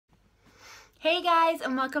Hey guys,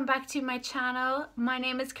 and welcome back to my channel. My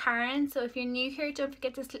name is Karen, so if you're new here, don't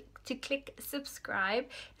forget to click subscribe,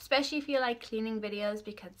 especially if you like cleaning videos,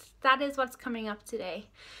 because that is what's coming up today.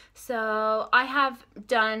 So I have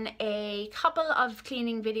done a couple of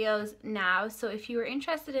cleaning videos now, so if you are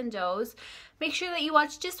interested in those, make sure that you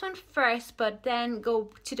watch this one first, but then go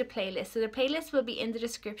to the playlist. So the playlist will be in the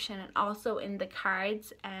description and also in the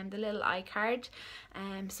cards and the little iCard,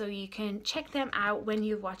 so you can check them out when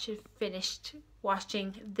you've finished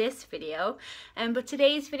watching this video. But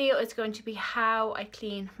today's video is going to be how I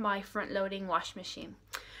clean my front loading wash machine.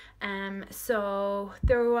 So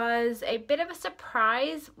there was a bit of a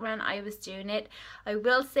surprise when I was doing it. I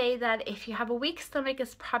will say that if you have a weak stomach,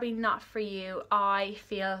 it's probably not for you. I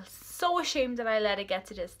feel so ashamed that I let it get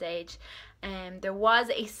to this stage. There was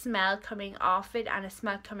a smell coming off it and a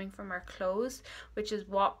smell coming from our clothes, which is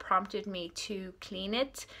what prompted me to clean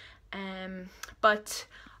it. But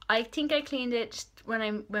I think I cleaned it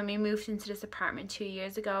when we moved into this apartment 2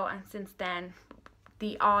 years ago, and since then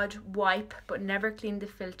the odd wipe, but never cleaned the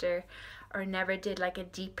filter or never did like a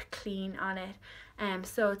deep clean on it.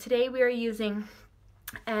 So today we are using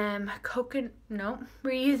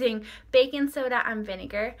we're using baking soda and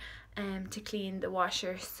vinegar to clean the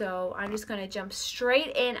washer. So I'm just going to jump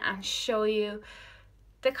straight in and show you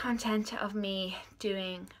the content of me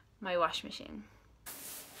doing my wash machine.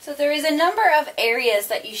 So there is a number of areas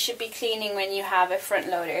that you should be cleaning when you have a front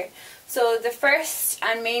loader. So the first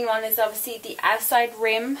and main one is obviously the outside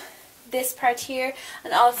rim, this part here,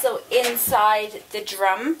 and also inside the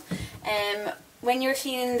drum. When you're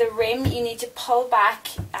cleaning the rim, you need to pull back,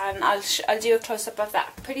 and I'll do a close-up of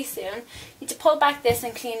that pretty soon. You need to pull back this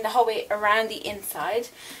and clean the whole way around the inside.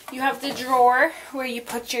 You have the drawer where you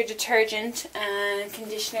put your detergent and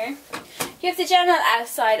conditioner. You have the general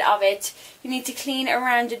outside of it. You need to clean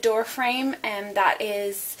around the door frame, and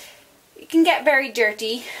it can get very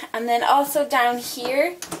dirty. And then also down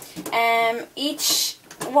here, each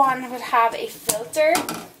one would have a filter,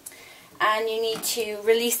 and you need to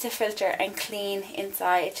release the filter and clean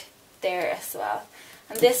inside there as well.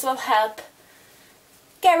 And this will help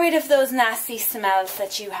get rid of those nasty smells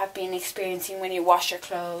that you have been experiencing when you wash your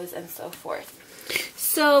clothes and so forth.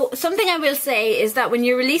 So something I will say is that when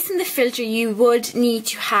you're releasing the filter, you would need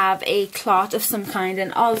to have a cloth of some kind,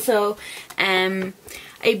 and also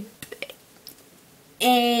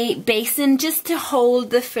a basin just to hold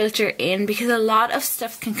the filter in, because a lot of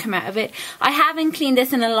stuff can come out of it. I haven't cleaned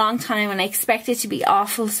this in a long time and I expect it to be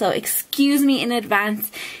awful, so excuse me in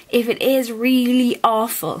advance if it is really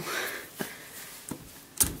awful.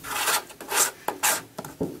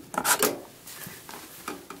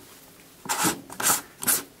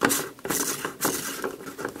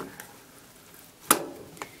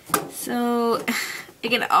 So you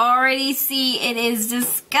can already see it is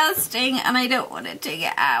disgusting and I don't want to take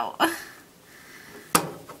it out.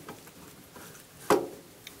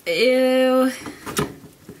 Ew.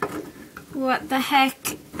 What the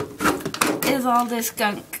heck is all this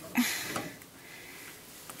gunk?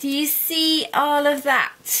 Do you see all of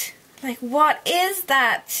that? Like, what is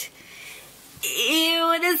that?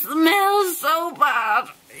 Ew, it smells so bad.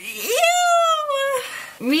 Ew.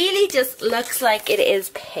 Really just looks like it is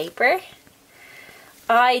paper.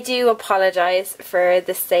 I do apologize for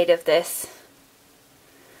the state of this,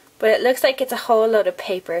 but it looks like it's a whole load of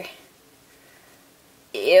paper.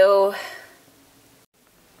 Ew.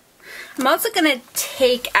 I'm also going to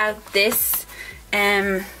take out this,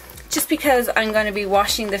 just because I'm going to be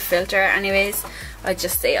washing the filter anyways. I'll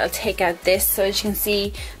just say I'll take out this, so as you can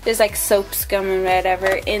see there's like soap scum and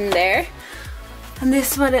whatever in there. And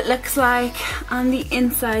this is what it looks like on the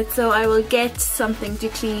inside, so I will get something to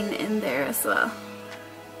clean in there as well.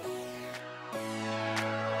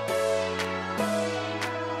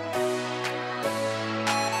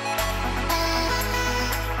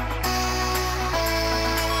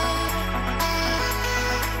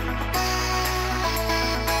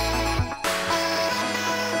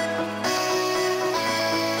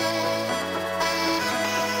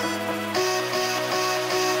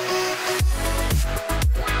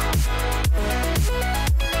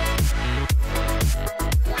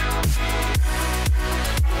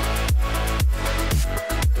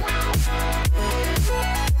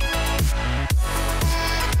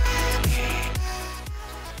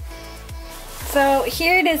 So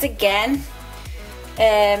here it is again.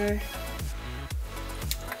 Guys,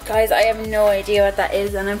 I have no idea what that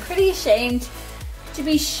is, and I'm pretty ashamed to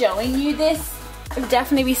be showing you this. It would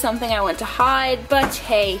definitely be something I want to hide, but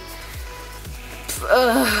hey.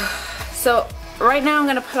 So right now I'm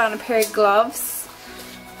going to put on a pair of gloves,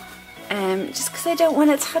 just because I don't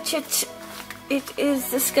want to touch it it is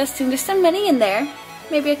disgusting. There's some money in there.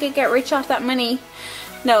 Maybe I could get rich off that money.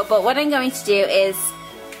 No, but what I'm going to do is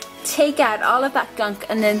take out all of that gunk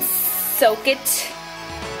and then soak it.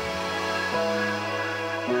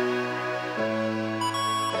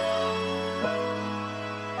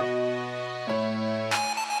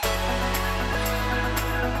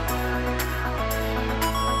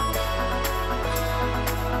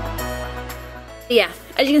 Yeah,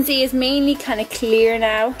 as you can see, it's mainly kind of clear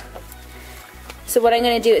now. So what I'm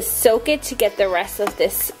going to do is soak it to get the rest of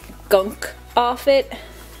this gunk off it.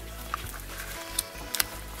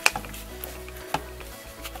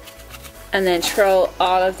 And then throw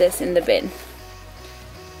all of this in the bin.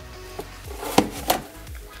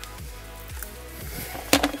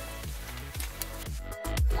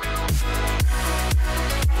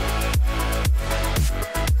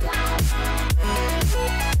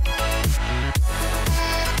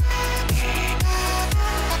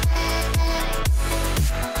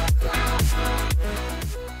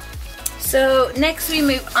 So next we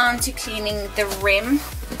move on to cleaning the rim.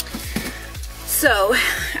 So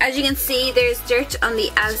as you can see, there's dirt on the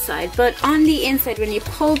outside, but on the inside when you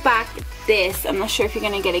pull back this, I'm not sure if you're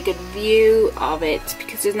going to get a good view of it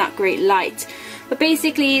because there's not great light, but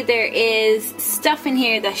basically there is stuff in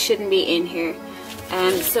here that shouldn't be in here.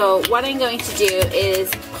 So what I'm going to do is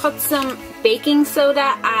put some baking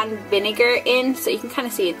soda and vinegar in, so you can kind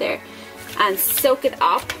of see it there, and soak it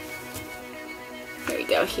up. There we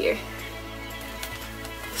go, here.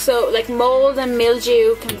 So like mold and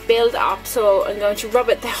mildew can build up, so I'm going to rub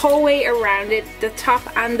it the whole way around it, the top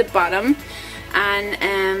and the bottom,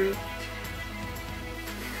 and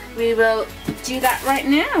we will do that right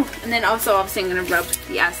now. And then also obviously I'm going to rub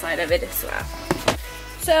the outside of it as well.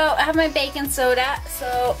 So I have my baking soda,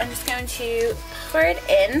 so I'm just going to pour it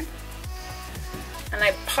in, and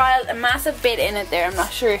I piled a massive bit in it there. I'm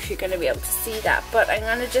not sure if you're going to be able to see that, but I'm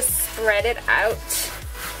going to just spread it out.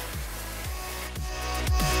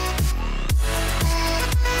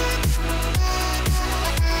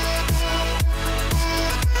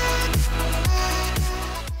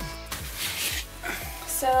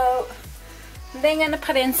 So I'm then going to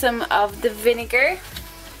put in some of the vinegar.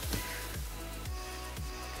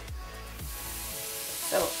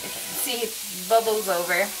 So if you can see, it bubbles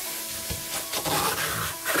over.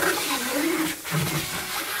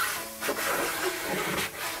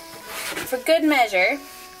 For good measure,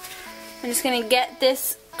 I'm just going to get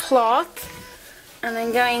this cloth and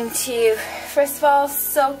I'm going to first of all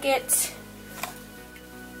soak it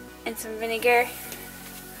in some vinegar.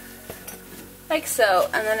 Like so,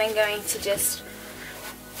 and then I'm going to just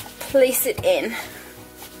place it in.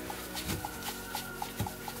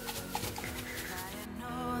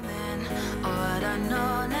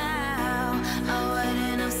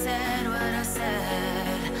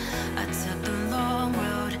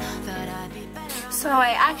 So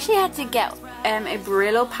I actually had to get a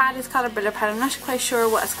Brillo pad. It's called a Brillo pad. I'm not quite sure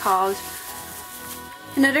what it's called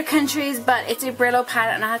in other countries, but it's a Brillo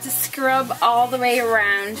pad, and I had to scrub all the way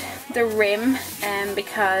around the rim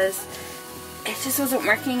because it just wasn't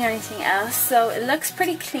working or anything else. So it looks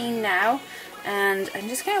pretty clean now, and I'm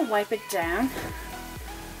just going to wipe it down.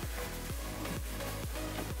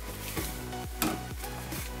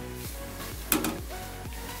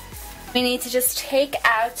 We need to just take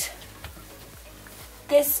out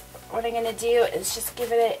this. What I'm going to do is just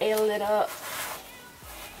give it a little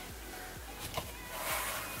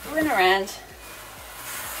run around.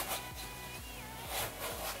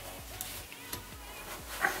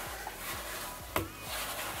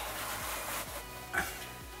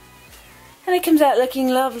 And it comes out looking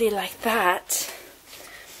lovely like that.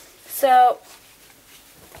 So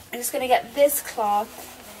I'm just going to get this cloth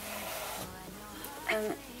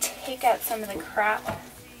and take out some of the crap.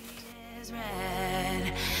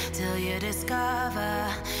 Till you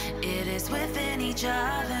discover it is within each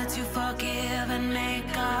other to forgive and make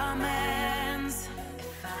amends.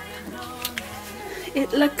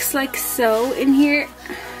 It looks like so in here.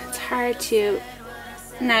 It's hard to.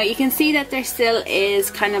 Now you can see that there still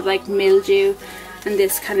is kind of like mildew and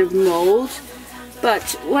this kind of mold, but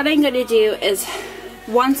what I'm going to do is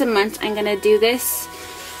once a month I'm going to do this,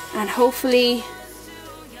 and hopefully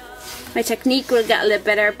my technique will get a little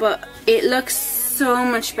better, but it looks so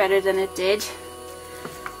much better than it did.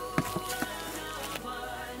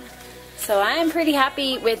 So I am pretty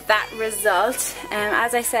happy with that result.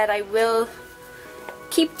 As I said, I will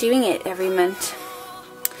keep doing it every month.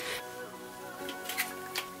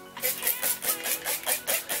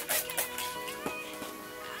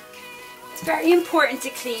 It's very important to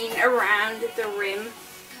clean around the rim,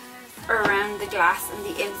 or around the glass and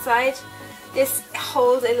the inside. This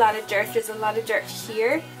holds a lot of dirt. There's a lot of dirt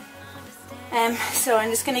here. So I'm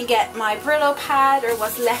just going to get my Brillo pad, or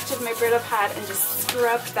what's left of my Brillo pad, and just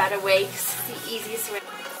scrub that away because it's the easiest way.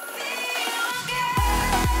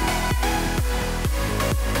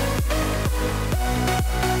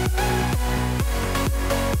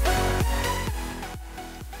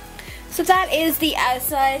 So that is the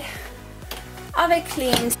outside of it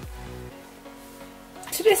cleaned.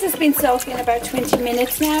 So this has been soaking about 20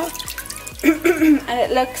 minutes now and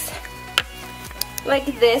it looks like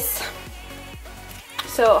this.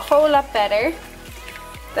 So a whole lot better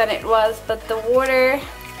than it was, but the water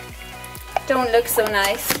don't look so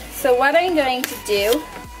nice. So what I'm going to do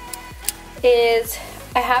is,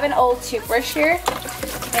 I have an old toothbrush here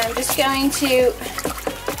and I'm just going to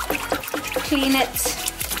clean it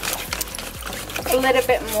a little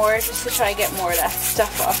bit more just to try to get more of that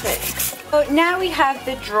stuff off it. So now we have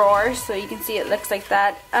the drawer, so you can see it looks like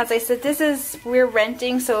that. As I said, we're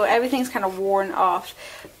renting, so everything's kind of worn off,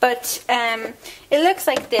 but it looks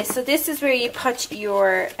like this. So this is where you put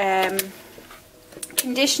your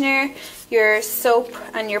conditioner, your soap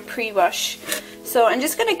and your pre-wash. So I'm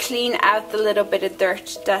just going to clean out the little bit of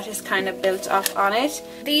dirt that is kind of built up on it.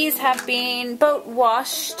 These have been both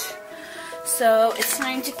washed, so it's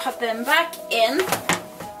time to put them back in.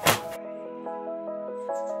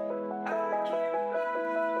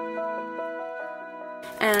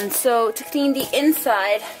 And so to clean the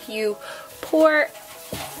inside, you pour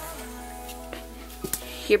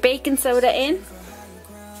your baking soda in.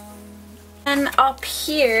 And up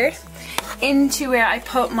here, into where I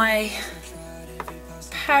put my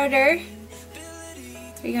powder,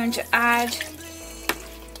 we're going to add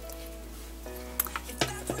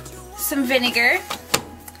some vinegar,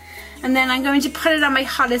 and then I'm going to put it on my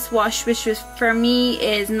hottest wash, which was for me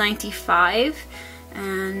is 95,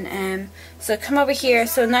 and so come over here.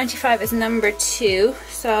 So 95 is number 2,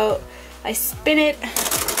 so I spin it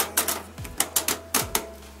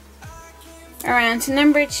around to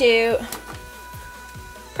number 2,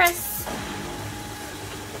 press.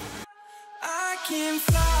 I can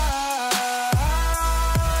fly.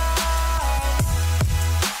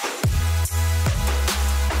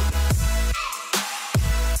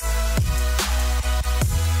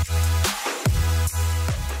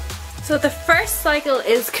 So the first cycle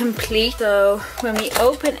is complete. So when we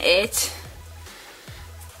open it,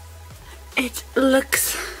 it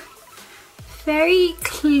looks very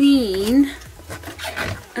clean,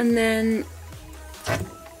 and then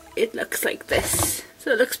it looks like this.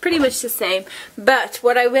 So it looks pretty much the same. But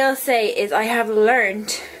what I will say is I have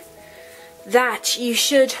learned that you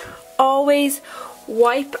should always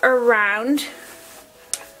wipe around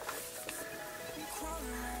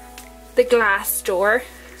the glass door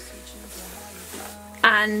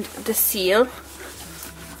and the seal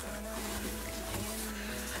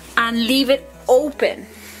and leave it open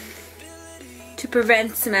to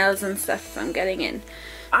prevent smells and stuff from getting in.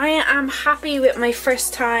 I am happy with my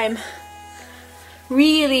first time,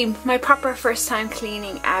 really my proper first time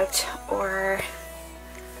cleaning out our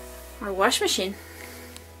wash machine.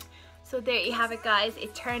 So there you have it, guys.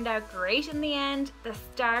 It turned out great in the end. The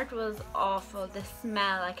start was awful. The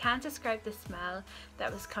smell, I can't describe the smell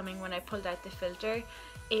that was coming when I pulled out the filter.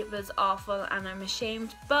 It was awful and I'm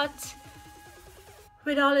ashamed, but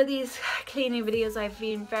with all of these cleaning videos I've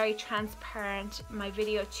been very transparent. My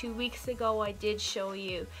video 2 weeks ago I did show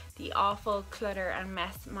you the awful clutter and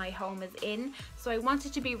mess my home is in, so I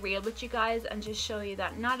wanted to be real with you guys and just show you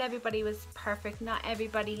that not everybody was perfect, not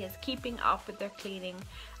everybody is keeping up with their cleaning,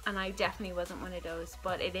 and I definitely wasn't one of those,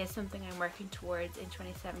 but it is something I'm working towards in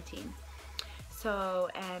 2017. So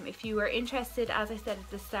if you are interested, as I said at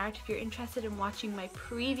the start, if you're interested in watching my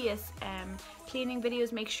previous cleaning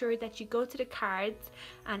videos, make sure that you go to the cards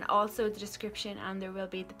and also the description, and there will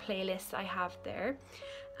be the playlist I have there.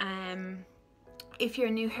 If you're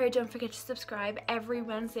new here, don't forget to subscribe. Every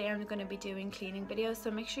Wednesday I'm going to be doing cleaning videos, so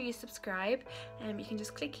make sure you subscribe. You can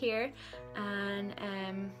just click here,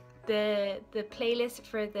 and the playlist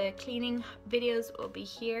for the cleaning videos will be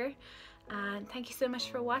here. And thank you so much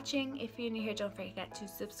for watching. If you're new here, don't forget to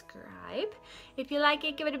subscribe. If you like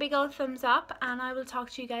it, give it a big old thumbs up, and I will talk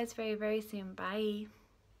to you guys very, very soon. Bye.